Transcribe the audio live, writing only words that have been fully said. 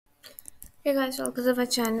Hey guys, welcome to our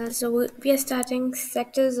channel. So we are starting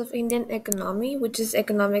sectors of Indian economy, which is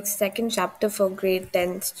economics second chapter for grade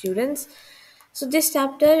 10 students. So this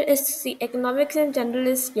chapter is the economics in general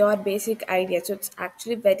is your basic idea. So it's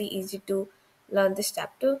actually very easy to learn this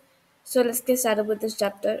chapter. So let's get started with this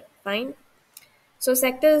chapter. Fine. So,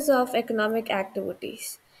 sectors of economic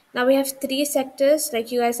activities. Now, we have three sectors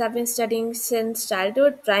like you guys have been studying since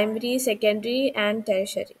childhood: primary, secondary, and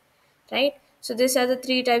tertiary, right? So, these are the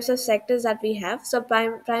three types of sectors that we have. So,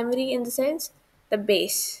 primary in the sense, the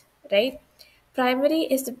base, right? Primary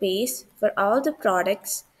is the base for all the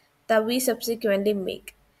products that we subsequently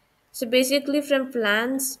make. So basically, from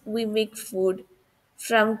plants, we make food.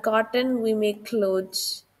 From cotton, we make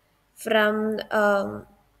clothes. From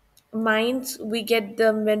mines, we get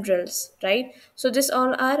the minerals, right? So this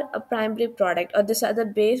all are a primary product, or this are the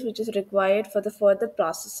base which is required for the further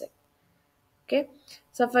processing. Okay.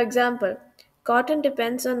 So for example, cotton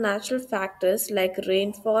depends on natural factors like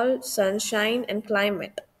rainfall, sunshine, and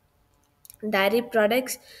climate. Dairy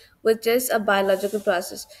products, which is a biological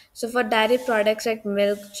process. So for dairy products like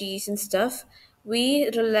milk, cheese, and stuff, we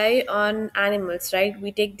rely on animals, right?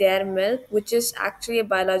 We take their milk, which is actually a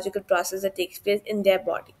biological process that takes place in their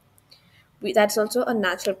body. That's also a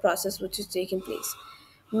natural process which is taking place.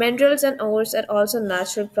 Minerals and ores are also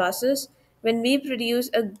natural process when we produce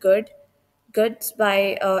a goods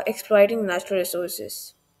by exploiting natural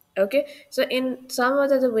resources. Okay, so in some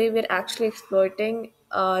other way, we're actually exploiting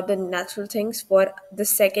the natural things for the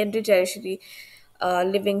secondary tertiary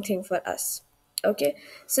living thing for us. Okay,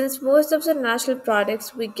 since most of the natural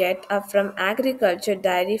products we get are from agriculture,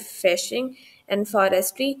 dairy, fishing, and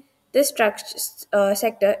forestry, this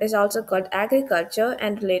sector is also called agriculture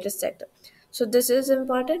and related sector. So this is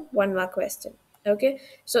important. One more question. Okay,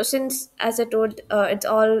 so since as I told, it's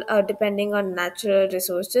all depending on natural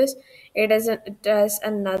resources. It has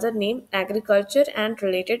another name: agriculture and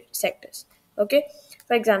related sectors. Okay,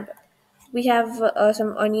 for example, we have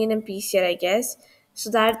some onion and peas here, I guess. So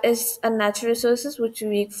that is a natural resources which we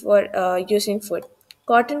make for using food.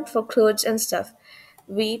 Cotton for clothes and stuff.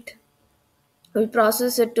 Wheat, we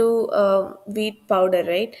process it to wheat powder,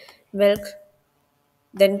 right? Milk,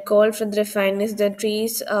 then coal from the refineries, the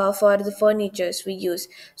trees for the furnitures we use.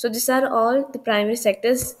 So these are all the primary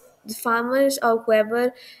sectors. The farmers or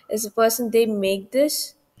whoever is the person, they make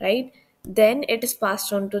this, right? Then it is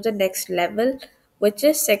passed on to the next level, which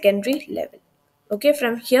is secondary level. Okay,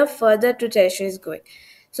 from here further to tertiary is going.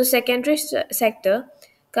 So secondary sector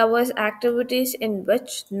covers activities in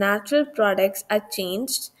which natural products are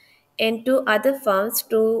changed into other forms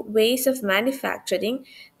to ways of manufacturing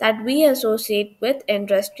that we associate with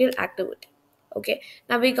industrial activity. Okay,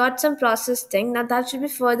 now we got some processed thing. Now that should be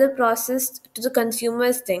further processed to the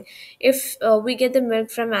consumer's thing. If we get the milk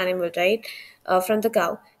from animal, right, from the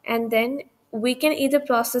cow, and then we can either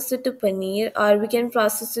process it to paneer, or we can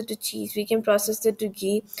process it to cheese, we can process it to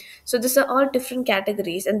ghee. So these are all different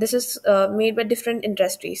categories, and this is made by different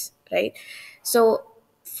industries, right? So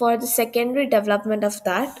for the secondary development of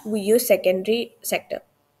that, we use secondary sector.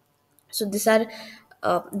 So these are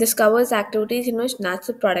this covers activities in which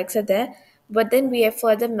natural products are there, but then we have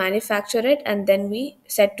further manufacture it and then we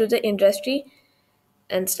set to the industry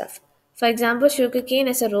and stuff. For example, sugarcane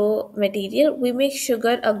as a raw material, we make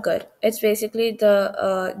sugar a gur. It's basically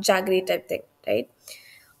the jaggery type thing, right?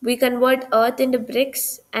 We convert earth into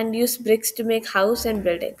bricks and use bricks to make house and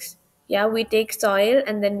buildings. Yeah, we take soil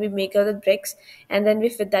and then we make other bricks and then we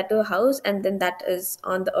fit that to a house and then that is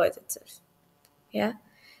on the earth itself. Yeah.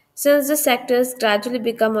 Since the sectors gradually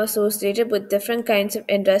become associated with different kinds of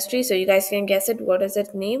industry, so you guys can guess it. What is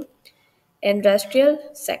its name? Industrial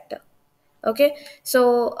sector. Okay,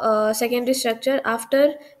 so secondary structure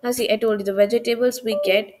after, now see, I told you the vegetables we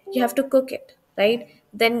get, you have to cook it, right?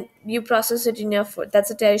 Then you process it in your food. That's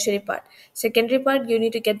the tertiary part. Secondary part, you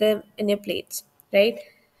need to get them in your plates, right?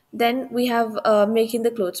 Then we have making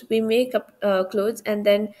the clothes. We make up clothes and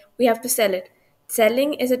then we have to sell it.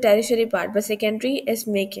 Selling is a tertiary part, but secondary is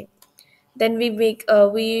making. Then we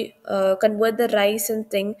convert the rice and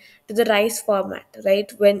thing to the rice format,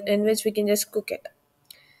 right? When in which we can just cook it.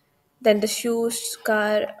 Then the shoes,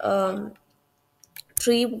 car,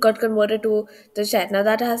 tree got converted to the shed. Now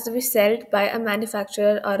that has to be sold by a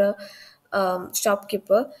manufacturer or a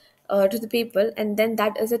shopkeeper to the people, and then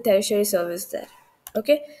that is a tertiary service there.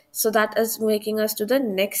 Okay, so that is making us to the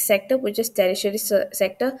next sector, which is tertiary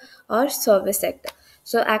sector or service sector.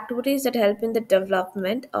 So activities that help in the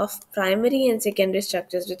development of primary and secondary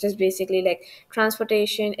structures, which is basically like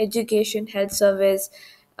transportation, education, health service,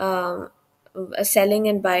 um, selling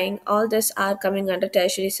and buying, all this are coming under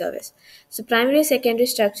tertiary service. So primary secondary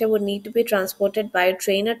structure would need to be transported by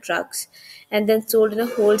train or trucks and then sold in a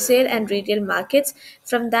wholesale and retail markets.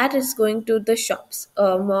 From that it's going to the shops,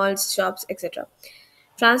 malls, shops, etc.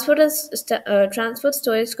 Transport,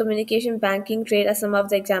 storage, communication, banking, trade are some of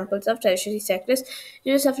the examples of tertiary sectors.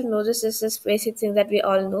 You just have to know this is basic thing that we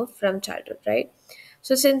all know from childhood, right?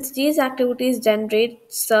 So since these activities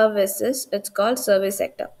generate services, it's called service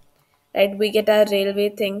sector, right? We get our railway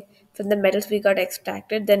thing from the metals we got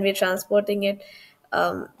extracted, then we're transporting it,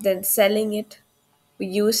 then selling it.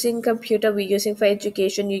 We're using computer, we're using for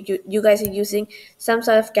education. You guys are using some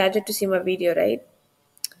sort of gadget to see my video, right?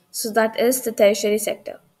 So that is the tertiary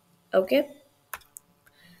sector. Okay.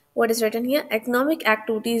 What is written here? Economic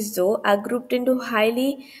activities, though, are grouped into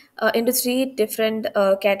three different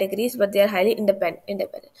categories, but they are highly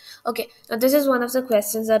independent. Okay. Now this is one of the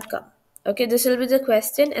questions that come. Okay, this will be the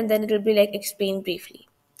question, and then it will be like explain briefly.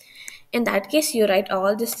 In that case, you write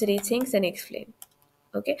all these three things and explain.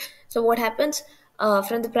 Okay, so what happens,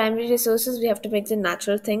 from the primary resources we have to make the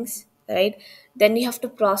natural things, right? Then you have to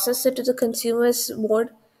process it to the consumer's mode.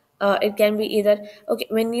 It can be either, okay,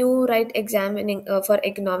 when you write examining for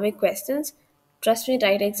economic questions, trust me,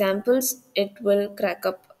 write examples, it will crack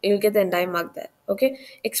up, you'll get the entire mark there. Okay,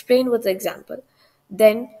 explain with the example.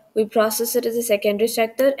 Then we process it as a secondary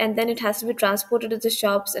sector, and then it has to be transported to the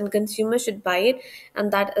shops and consumers should buy it,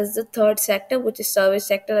 and that is the third sector, which is service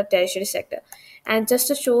sector or tertiary sector. And just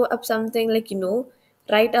to show up something, like,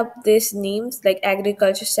 write up these names like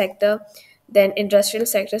agriculture sector, then industrial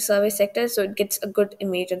sector, service sector, so it gets a good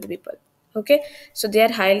image of the people. Okay, so they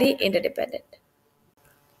are highly interdependent.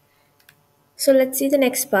 So let's see the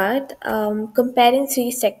next part, comparing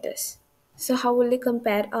three sectors. So how will you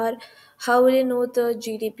compare, or how will you know the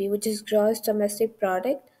GDP, which is gross domestic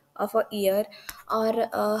product of a year, or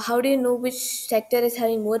how do you know which sector is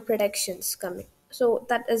having more productions coming? So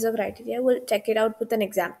that is a criteria. We'll check it out with an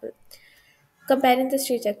example. Comparing the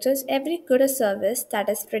three sectors, every good or service that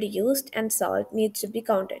is produced and sold needs to be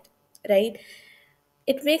counted, right?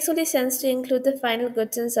 It makes only sense to include the final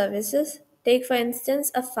goods and services. Take, for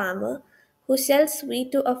instance, a farmer who sells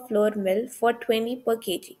wheat to a flour mill for 20 per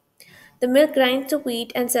kg. The mill grinds the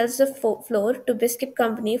wheat and sells the flour to biscuit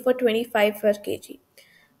company for 25 per kg.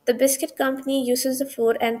 The biscuit company uses the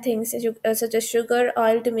flour and things such as sugar,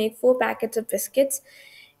 oil to make 4 packets of biscuits.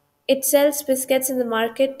 It sells biscuits in the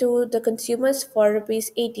market to the consumers for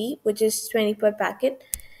rupees 80, which is 20 per packet.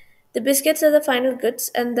 The biscuits are the final goods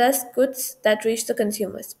and thus goods that reach the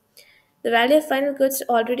consumers. The value of final goods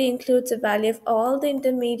already includes the value of all the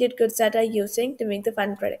intermediate goods that are using to make the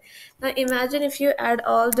final product. Now imagine if you add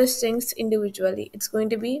all these things individually, it's going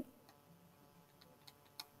to be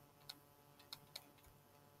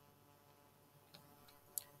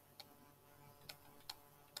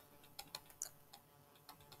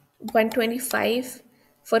 125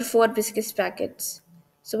 for 4 biscuits packets.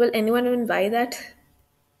 So will anyone even buy that?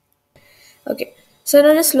 Okay. So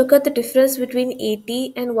now just look at the difference between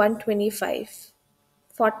 80 and 125.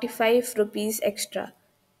 45 rupees extra.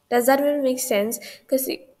 Does that even make sense? Because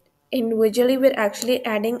individually we're actually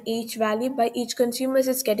adding each value, by each consumer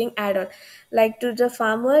is getting add-on. Like to the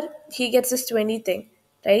farmer, he gets this 20 thing,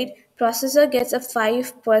 right? Processor gets a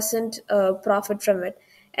 5% profit from it.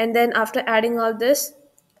 And then after adding all this,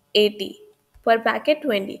 80 per packet,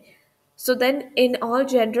 20. So then in all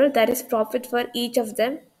general, that is profit for each of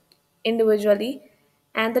them individually,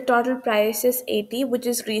 and the total price is 80, which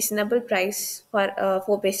is reasonable price for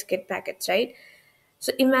 4 biscuit packets, right?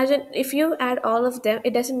 So imagine if you add all of them,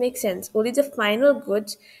 it doesn't make sense. Only the final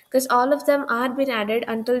goods, because all of them are being added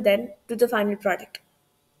until then to the final product,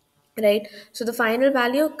 right? So the final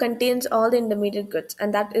value contains all the intermediate goods,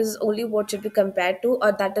 and that is only what should be compared to,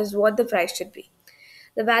 or that is what the price should be.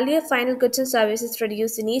 The value of final goods and services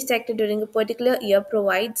produced in each sector during a particular year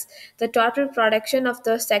provides the total production of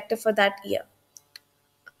the sector for that year.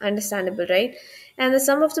 Understandable, right? And the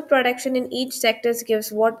sum of the production in each sector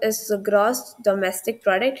gives what is the gross domestic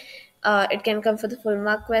product. It can come for the full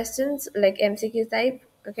mark questions like MCQ type.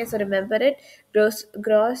 Okay, so remember it.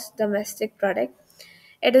 Gross domestic product.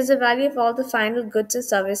 It is the value of all the final goods and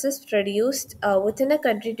services produced within a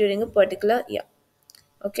country during a particular year.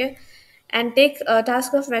 Okay, and take a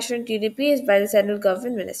task of measuring GDP is by the central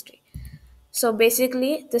government ministry. So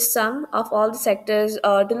basically, the sum of all the sectors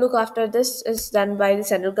to look after this is done by the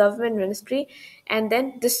central government ministry, and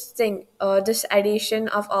then this addition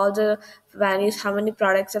of all the values, how many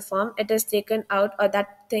products are formed, it is taken out, or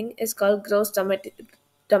that thing is called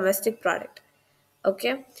domestic product.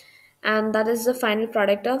 Okay, and that is the final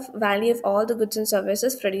product of value of all the goods and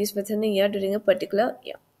services produced within a year during a particular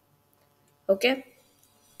year. Okay,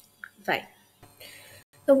 fine.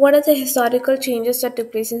 Now, what are the historical changes that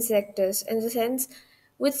took place in sectors? In the sense,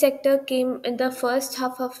 which sector came in the first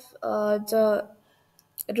half of the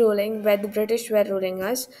ruling, where the British were ruling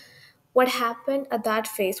us? What happened at that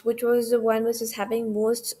phase, which was the one which is having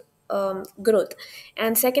most growth,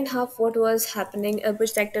 and second half, what was happening?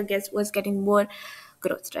 Which sector gets was getting more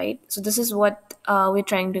growth, right? So this is what we're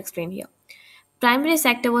trying to explain here. Primary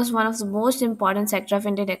sector was one of the most important sector of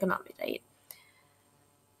Indian economy, right?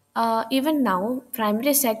 Even now,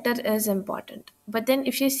 primary sector is important. But then,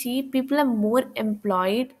 if you see, people are more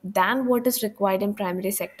employed than what is required in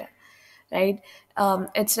primary sector, right?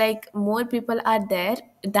 It's like more people are there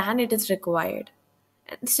than it is required.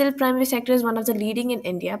 And still, primary sector is one of the leading in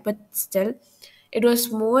India, but still, it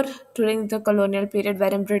was more during the colonial period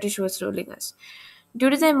wherein British was ruling us. Due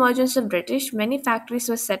to the emergence of British, many factories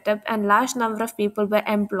were set up and large number of people were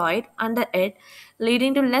employed under it,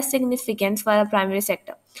 leading to less significance for the primary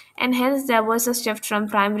sector. And hence there was a shift from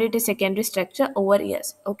primary to secondary structure over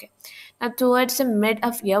years. Okay. Now towards the mid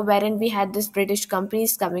of year wherein we had this British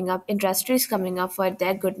companies coming up, industries coming up for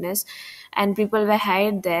their goodness, and people were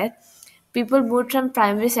hired there, people moved from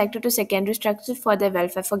primary sector to secondary structure for their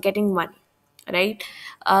welfare, for getting money, right?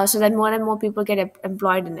 So that more and more people get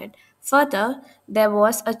employed in it. Further, there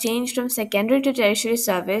was a change from secondary to tertiary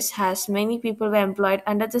service, as many people were employed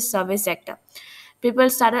under the service sector. People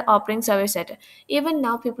started opting service sector. Even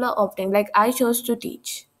now, people are opting. Like I chose to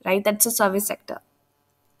teach, right? That's a service sector.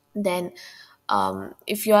 Then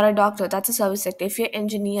if you're a doctor, that's a service sector. If you're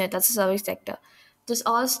engineer, that's a service sector. This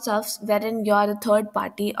all stuffs wherein you're the third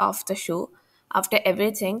party of the show. After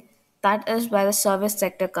everything, that is where the service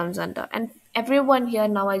sector comes under, and everyone here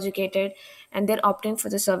now educated, and they're opting for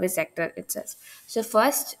the service sector itself. So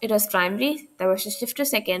first it was primary, there was a shift to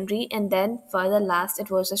secondary, and then further last it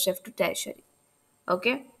was a shift to tertiary.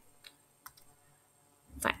 Okay,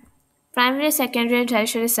 fine. Primary, secondary, and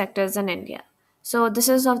tertiary sectors in India. So this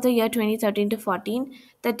is of the year 2013 to 14.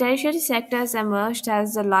 The tertiary sector has emerged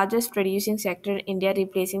as the largest producing sector in India,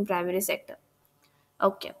 replacing primary sector.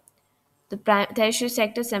 Okay. The tertiary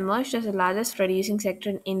sector has emerged as the largest producing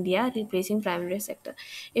sector in India, replacing primary sector.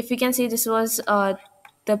 If we can see, this was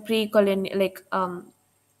the pre-colonial, like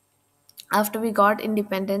after we got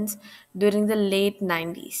independence during the late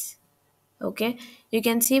 90s. Okay, you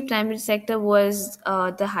can see primary sector was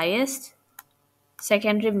the highest,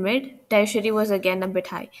 secondary mid, tertiary was again a bit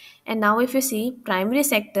high. And now if you see, primary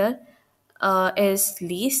sector is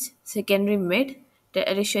least, secondary mid,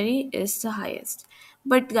 tertiary is the highest.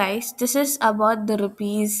 But guys, this is about the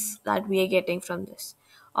rupees that we are getting from this,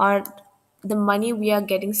 or the money we are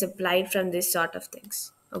getting supplied from this sort of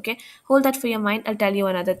things. Okay, hold that for your mind. I'll tell you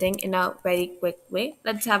another thing in a very quick way.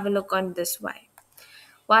 Let's have a look on this.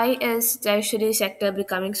 Why is tertiary sector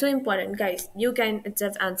becoming so important? Guys, you can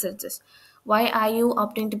itself answer this. Why are you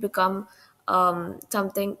opting to become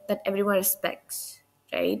something that everyone respects,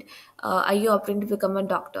 right? Are you opting to become a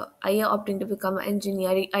doctor? Are you opting to become an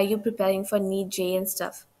engineer? Are you preparing for NEET J and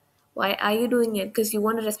stuff? Why are you doing it? Because you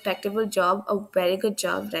want a respectable job, a very good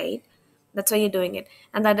job, right? That's why you're doing it.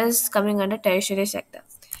 And that is coming under tertiary sector.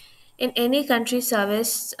 In any country, several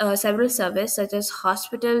services such as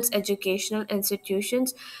hospitals, educational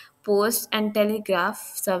institutions, post and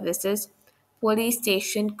telegraph services, police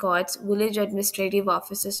station, courts, village administrative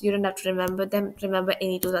offices. You don't have to remember them. Remember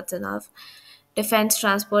any two, that's enough. Defense,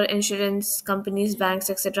 transport, insurance companies, banks,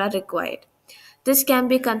 etc. required. This can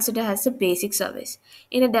be considered as a basic service.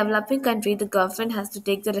 In a developing country, the government has to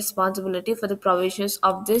take the responsibility for the provisions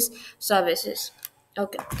of these services.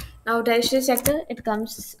 Okay. Now, tertiary sector, it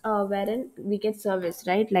comes wherein we get service,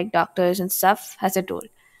 right? Like doctors and stuff, as I told.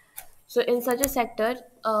 So, in such a sector,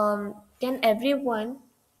 can everyone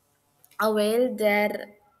avail their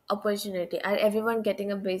opportunity? Are everyone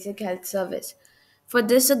getting a basic health service? For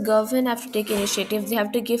this, the government have to take initiative. They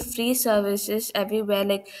have to give free services everywhere.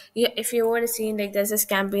 Like if you were to see, like there's this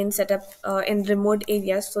campaign set up in remote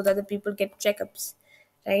areas so that the people get checkups,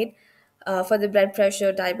 right? For the blood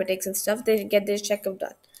pressure, diabetics and stuff, they get their checkup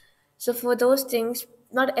done. So for those things,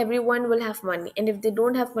 not everyone will have money, and if they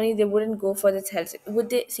don't have money, they wouldn't go for this health. Would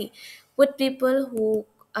they see? Would people who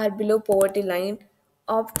are below poverty line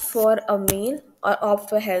opt for a meal or opt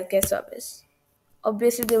for healthcare service?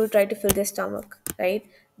 Obviously, they will try to fill their stomach, right?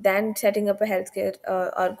 Than setting up a healthcare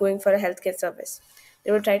or going for a healthcare service.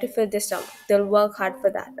 They will try to fill their stomach. They'll work hard for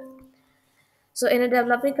that. So in a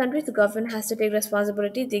developing country, the government has to take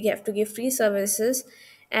responsibility. They have to give free services,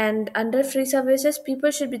 and under free services, people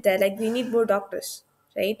should be there. Like we need more doctors,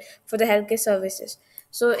 right, for the healthcare services.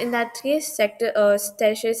 So in that case,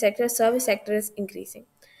 tertiary sector, service sector is increasing.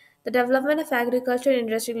 The development of agriculture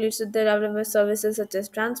industry leads to the development of services such as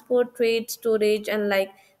transport, trade, storage, and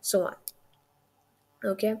like so on.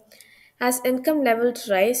 Okay. As income levels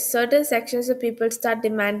rise, certain sections of people start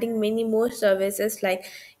demanding many more services like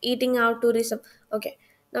eating out, tourism. Okay.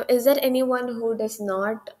 Now, is there anyone who does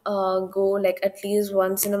not go like at least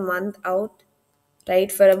once in a month out,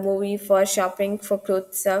 right? For a movie, for shopping, for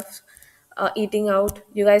clothes stuff, eating out?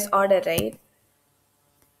 You guys order, right?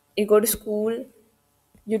 You go to school,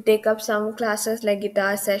 you take up some classes like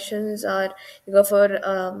guitar sessions, or you go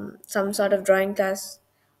for some sort of drawing class.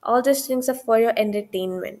 All these things are for your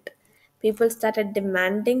entertainment. People started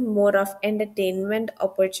demanding more of entertainment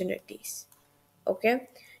opportunities. Okay.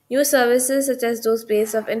 New services such as those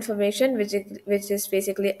base of information, which is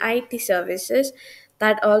basically IT services,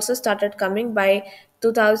 that also started coming by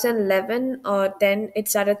 2011 or 10. It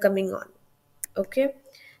started coming on. Okay.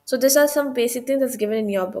 So these are some basic things that's given in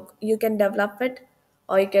your book. You can develop it,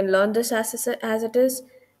 or you can learn this as it is,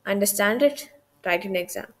 understand it, write an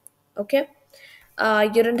exam. Okay.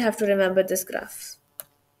 You don't have to remember this graph.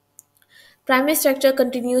 Primary structure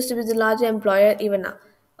continues to be the larger employer even now.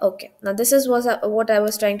 Okay. Now this is what I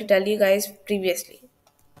was trying to tell you guys previously.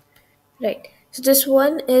 Right. So this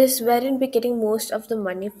one is wherein we're getting most of the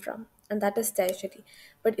money from, and that is tertiary.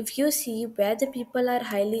 But if you see where the people are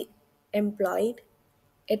highly employed,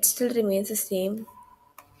 it still remains the same.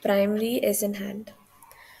 Primary is in hand.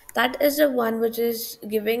 That is the one which is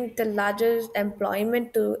giving the largest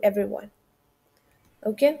employment to everyone.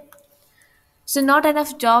 Okay? So, not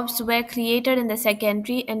enough jobs were created in the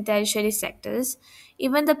secondary and tertiary sectors.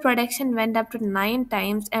 Even the production went up to 9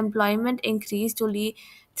 times, employment increased only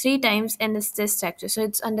 3 times in this sector. So,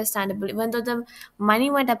 it's understandable. Even though the money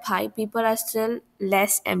went up high, people are still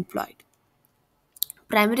less employed.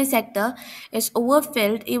 Primary sector is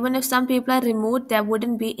overfilled. Even if some people are removed, there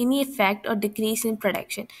wouldn't be any effect or decrease in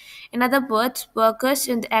production. In other words, workers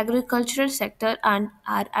in the agricultural sector are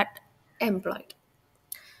at employed.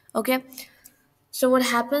 Okay. So what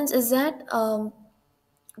happens is that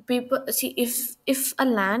people see, if a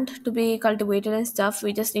land to be cultivated and stuff,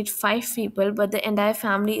 we just need 5 people, but the entire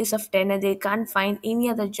family is of 10 and they can't find any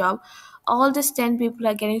other job. All these 10 people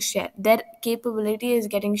are getting shared, their capability is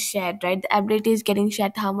getting shared, right? The ability is getting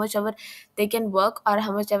shared, how much ever they can work or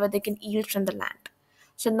how much ever they can yield from the land.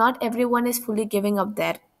 So not everyone is fully giving up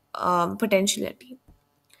their potentiality.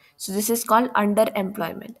 So this is called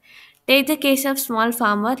underemployment. Take the case of small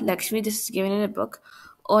farmer Lakshmi. This is given in a book.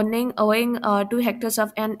 Owning 2 hectares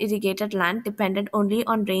of unirrigated land, dependent only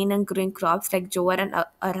on rain and growing crops like jowar and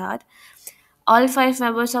arhar. All 5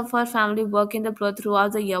 members of her family work in the plot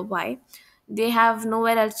throughout the year. Why? They have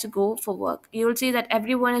nowhere else to go for work. You will see that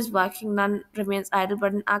everyone is working, none remains idle,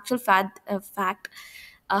 but in actual fact,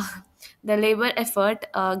 uh, the labor effort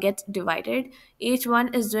gets divided. Each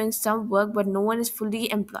one is doing some work, but no one is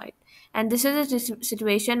fully employed. And this is a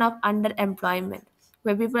situation of underemployment,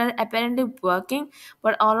 where people are apparently working,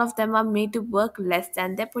 but all of them are made to work less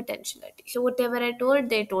than their potentiality. So, whatever I told,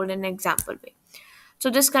 they told in an example way. So,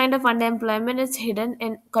 this kind of unemployment is hidden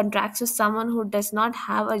in contracts with someone who does not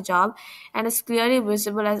have a job and is clearly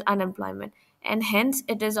visible as unemployment. And hence,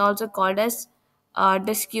 it is also called as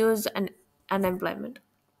discussed unemployment.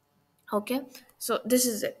 Okay, so this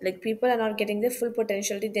is it. Like, people are not getting their full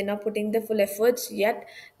potentiality, they're not putting the full efforts, yet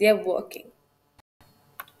they are working.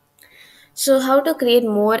 So, how to create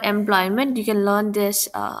more employment? You can learn this.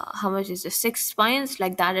 How much is this? 6 points.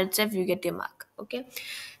 Like that itself, you get your mark. Okay.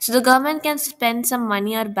 So the government can spend some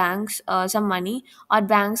money, or banks, some money, or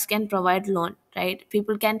banks can provide loan. Right.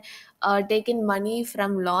 People can take in money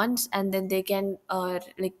from loans, and then they can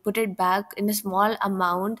like put it back in a small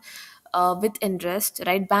amount with interest.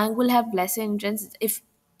 Right. Bank will have less interest if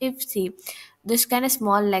see this kind of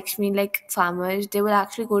small Lakshmi like farmers, they will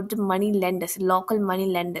actually go to money lenders, local money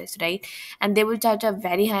lenders, right? And they will charge a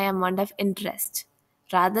very high amount of interest.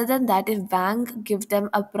 Rather than that, if bank give them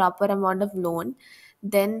a proper amount of loan,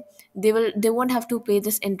 then they won't have to pay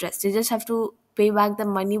this interest. They just have to pay back the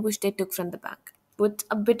money which they took from the bank with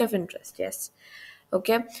a bit of interest. Yes.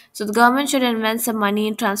 Okay, so the government should invest some money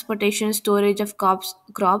in transportation, storage of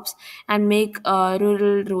crops, and make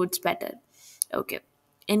rural roads better. Okay,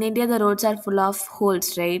 in India the roads are full of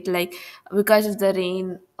holes, right? Like because of the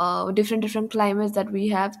rain, different climates that we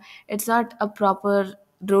have, it's not a proper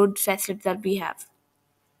road facility that we have.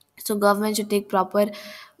 So government should take proper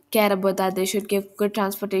care about that. They should give good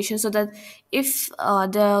transportation so that if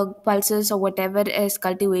the pulses or whatever is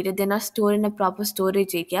cultivated, they're not stored in a proper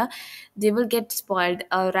storage area, they will get spoiled.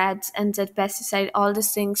 Rats and such pesticide, all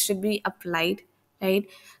these things should be applied, right?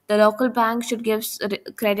 The local bank should give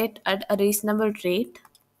credit at a reasonable rate.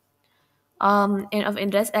 of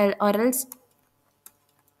interest, or else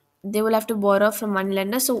they will have to borrow from money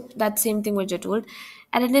lenders. So that same thing which I told.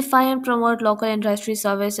 Identify and promote local industry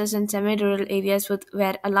services in semi-rural areas with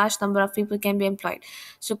where a large number of people can be employed.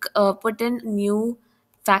 So put in new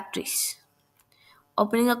factories.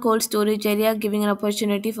 Opening a cold storage area, giving an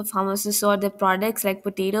opportunity for farmers to store their products like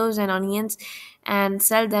potatoes and onions and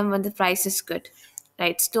sell them when the price is good.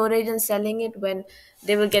 Right? Storage and selling it when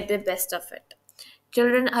they will get the best of it.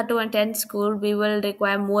 Children are to attend school, we will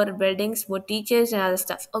require more buildings, more teachers, and other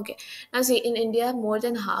stuff. Okay. Now, see, in India, more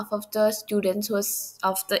than half of the students who is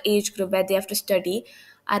of the age group where they have to study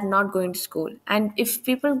are not going to school. And if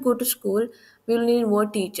people go to school, we will need more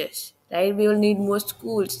teachers, right? We will need more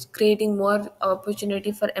schools, creating more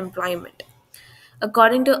opportunity for employment.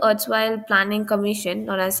 According to Erstwhile Planning Commission,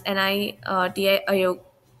 known as NITI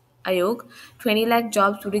Ayog, 20 lakh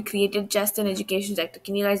jobs would be created just in education sector.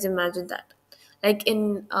 Can you guys imagine that? Like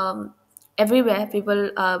in everywhere, people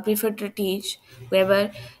prefer to teach wherever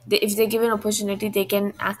if they give an opportunity, they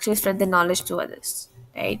can actually spread the knowledge to others,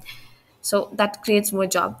 right? So that creates more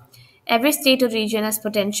job. Every state or region has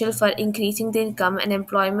potential for increasing the income and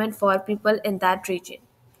employment for people in that region.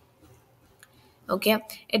 Okay,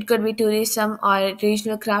 it could be tourism or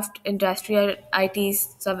regional craft industry or IT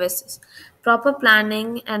services. Proper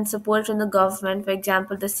planning and support from the government, for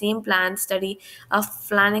example, the same plan study of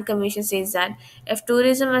planning commission says that if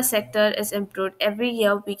tourism as sector is improved every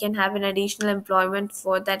year, we can have an additional employment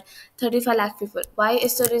for that 35 lakh people. Why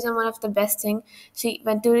is tourism one of the best thing? See,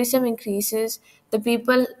 when tourism increases, the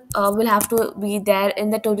people will have to be there in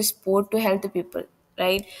the tourist sport to help the people,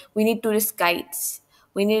 right? We need tourist guides,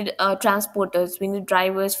 we need transporters, we need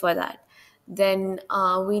drivers for that. Then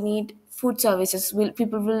we need food services.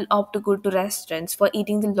 People will opt to go to restaurants for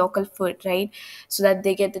eating the local food, right? So that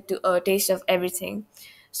they get the taste of everything.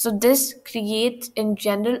 So this creates in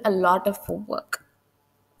general a lot of work.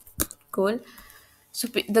 Cool. So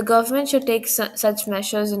the government should take such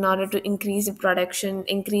measures in order to increase the production,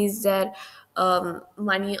 increase their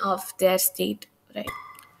money of their state, right?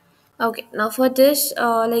 Okay, now for this,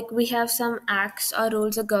 like we have some acts or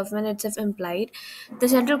rules of government itself implied. The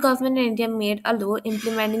central government in India made a law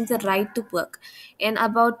implementing the right to work in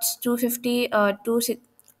about 250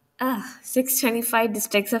 625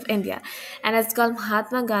 districts of India, and it's called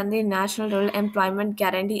Mahatma Gandhi National Rural Employment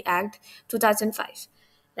Guarantee Act 2005.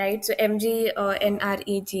 Right, so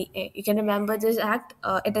MGNREGA. You can remember this act.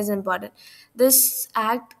 It is important. This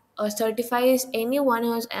act certifies anyone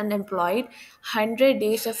who is unemployed 100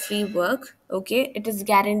 days of free work. Okay, it is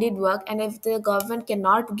guaranteed work, and if the government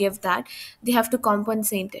cannot give that, they have to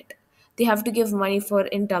compensate it. They have to give money for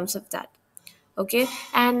in terms of that. Okay,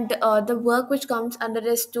 and the work which comes under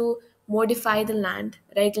is to modify the land,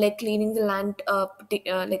 right? Like cleaning the land,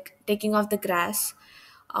 like taking off the grass,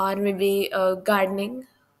 or maybe gardening,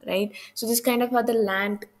 right? So this kind of are the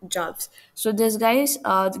land jobs. So these guys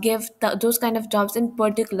give those kind of jobs in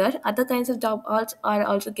particular. Other kinds of jobs are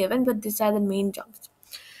also given, but these are the main jobs.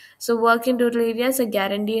 So work in rural areas are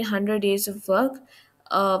guaranteed 100 days of work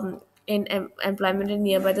in employment in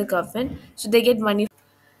nearby the government. So they get money,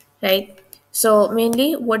 right? So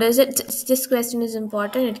mainly, what is it? This question is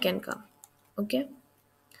important. It can come. Okay,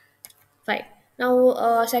 fine.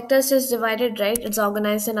 Now, sectors is divided, right? It's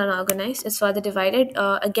organized and unorganized. It's further divided.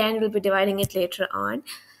 Again, we'll be dividing it later on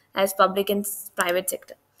as public and private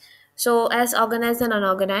sector. So, as organized and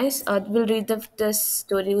unorganized, we'll read this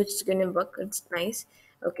story which is in a book. It's nice.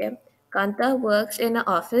 Okay. Kanta works in an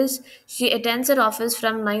office. She attends her office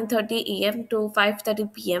from 9:30 a.m. to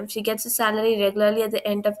 5:30 p.m. She gets a salary regularly at the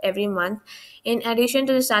end of every month. In addition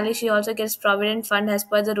to the salary, she also gets provident fund as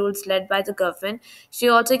per the rules led by the government. She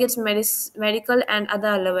also gets medical and other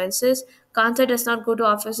allowances. Kanta does not go to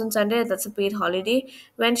office on Sunday, that's a paid holiday.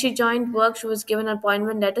 When she joined work, she was given an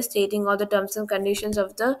appointment letter stating all the terms and conditions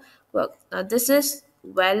of the work. Now, this is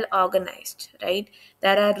well organized, right?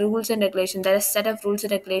 There are rules and regulations. There are a set of rules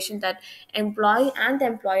and regulations that employee and the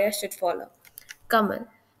employer should follow. Kamal.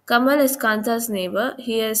 Kamal is Kanta's neighbor.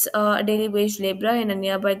 He is a daily wage laborer in a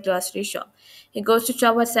nearby grocery shop. He goes to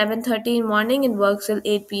shop at 7:30 in the morning and works till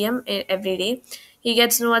 8 p.m. Every day. He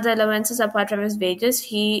gets no other allowances apart from his wages.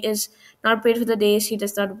 He is not paid for the days he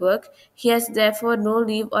does not work. He has therefore no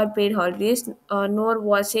leave or paid holidays, nor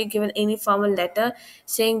was he given any formal letter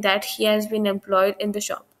saying that he has been employed in the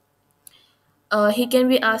shop. He can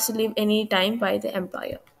be asked to leave any time by the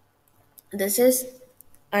employer. This is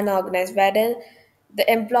unorganized, wherein the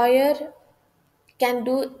employer can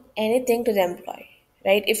do anything to the employee,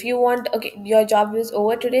 right? If you want, okay, your job is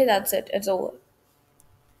over today, that's it, it's over.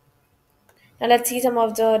 Now let's see some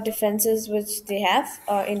of the differences which they have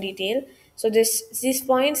in detail. So these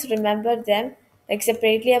points, remember them like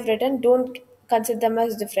separately I've written. Don't consider them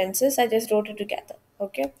as differences. I just wrote it together.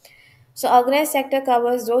 Okay. So organized sector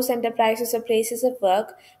covers those enterprises or places of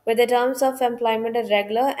work where the terms of employment are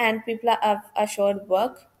regular and people are assured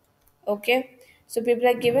work. Okay. So people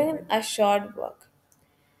are given assured work.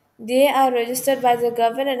 They are registered by the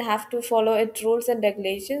government and have to follow its rules and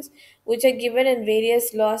regulations, which are given in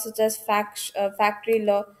various laws such as Factory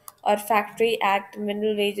Law or Factory Act,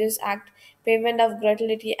 Minimum Wages Act, Payment of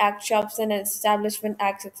Gratuity Act, Shops and Establishment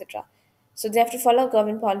Acts, etc. So they have to follow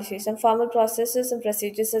government policies. Some formal processes and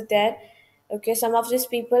procedures are there. Okay, some of these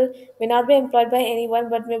people may not be employed by anyone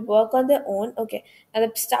but may work on their own. Okay, and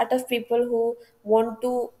the start of people who want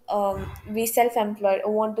to be self-employed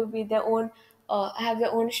or want to be their own, have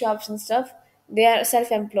their own shops and stuff. They are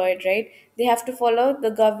self-employed, right? They have to follow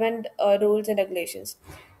the government rules and regulations.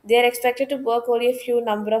 They are expected to work only a few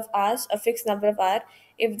number of hours, a fixed number of hours.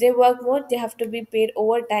 If they work more, they have to be paid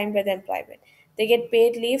overtime by the employment. They get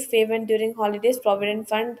paid leave, payment during holidays, provident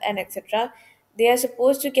fund, and etc. They are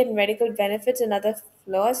supposed to get medical benefits and other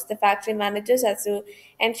laws. The factory managers have to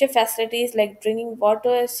ensure facilities like drinking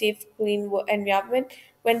water, safe, clean environment.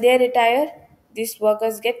 When they retire, these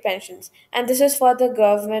workers get pensions, and this is for the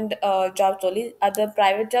government jobs only. Other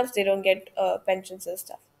private jobs, they don't get pensions and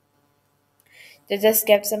stuff. They just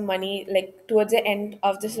get some money like towards the end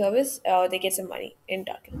of the service. They get some money in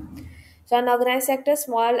total. So, unorganized sector,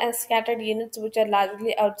 small and scattered units which are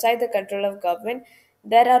largely outside the control of government.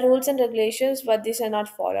 There are rules and regulations, but these are not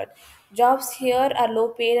followed. Jobs here are low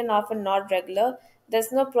paid and often not regular.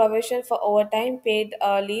 There's no provision for overtime, paid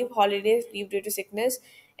leave, holidays, leave due to sickness.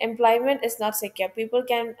 Employment is not secure. People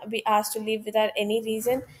can be asked to leave without any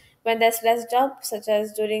reason when there's less job, such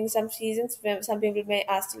as during some seasons when some people may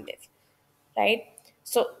ask to leave, right?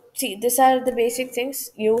 So see, these are the basic things.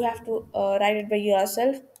 You have to write it by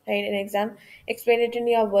yourself, write an exam, explain it in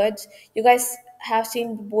your words. You guys have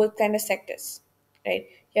seen both kind of sectors, right?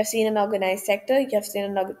 You have seen an organized sector, you have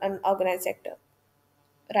seen an unorganized sector.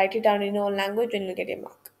 Write it down in your own language and you'll get your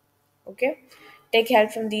mark. Okay, take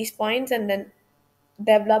help from these points and then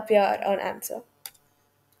develop your own answer.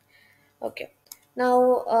 Okay.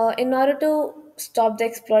 Now, in order to stop the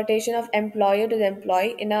exploitation of employer to the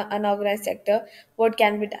employee in an unorganized sector, what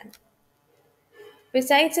can be done?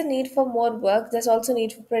 Besides the need for more work, there's also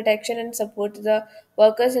need for protection and support to the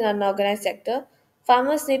workers in unorganized sector.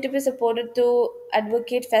 Farmers need to be supported to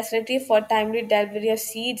advocate facility for timely delivery of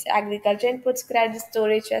seeds, agriculture inputs, credit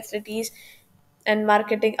storage facilities, and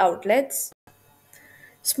marketing outlets.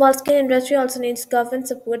 Small scale industry also needs government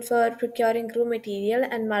support for procuring raw material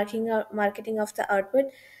and marketing of the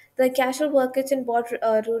output. The casual workers in both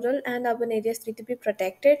rural and urban areas need to be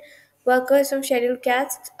protected. Workers from scheduled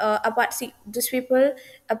castes, these people,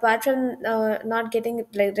 apart from not getting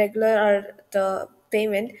like regular or the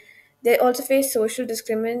payment, they also face social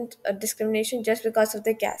discrimination just because of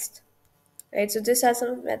their caste. Right. So these are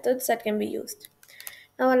some methods that can be used.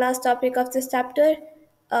 Now, our last topic of this chapter,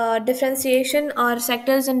 differentiation or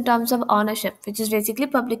sectors in terms of ownership, which is basically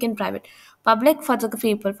public and private. Public for the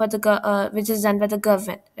people, which is done by the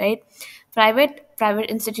government, right? Private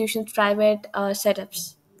institutions, private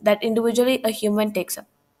setups that individually a human takes up.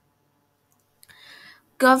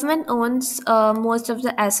 Government owns most of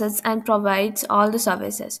the assets and provides all the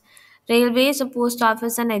services. Railways, a post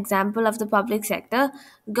office, an example of the public sector.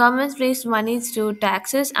 Governments raise money through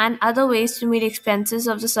taxes and other ways to meet expenses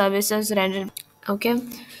of the services rendered. Okay,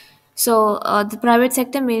 so the private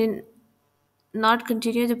sector may not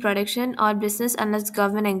continue the production or business unless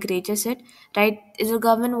government encourages it, right? If the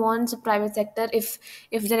government wants the private sector, if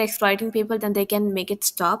they're exploiting people, then they can make it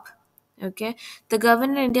stop. Okay, the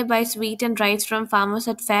government in India buys wheat and rice from farmers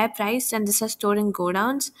at fair price, and this is stored in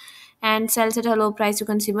godowns and sells at a low price to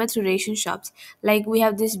consumer through ration shops. Like we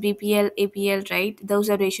have this BPL, APL, right? Those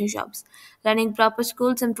are ration shops. Running proper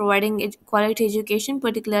schools and providing quality education,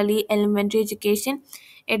 particularly elementary education,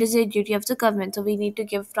 it is a duty of the government. So we need to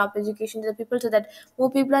give proper education to the people so that more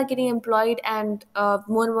people are getting employed and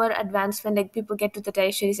more and more advancement, like people get to the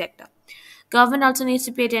tertiary sector. Government also needs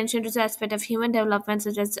to pay attention to the aspect of human development,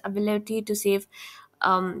 such as ability to save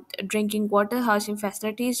drinking water, housing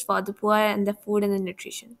facilities for the poor, and the food and the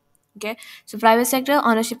nutrition. Okay, so private sector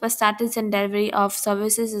ownership of status and delivery of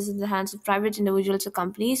services is in the hands of private individuals or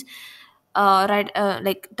companies, right?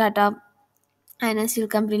 Like Tata and Steel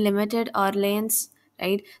Company Limited or Reliance,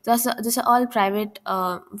 right? Those are all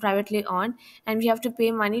privately owned, and we have to pay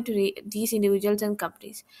money to these individuals and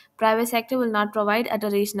companies. Private sector will not provide at a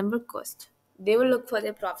reasonable cost. They will look for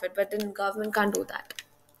their profit, but then government can't do that.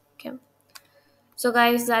 Okay. So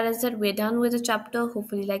guys, that is it. We're done with the chapter.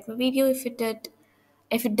 Hopefully, you like my video. If you did,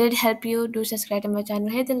 If it did help you, do subscribe to my channel,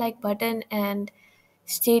 hit the like button, and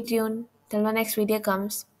stay tuned till my next video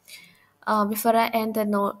comes. Before I end, the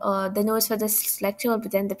notes for this lecture will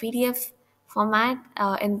be in the PDF format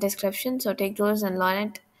in the description. So take those and learn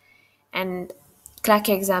it and crack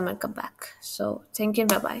your exam and come back. So thank you and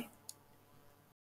bye bye.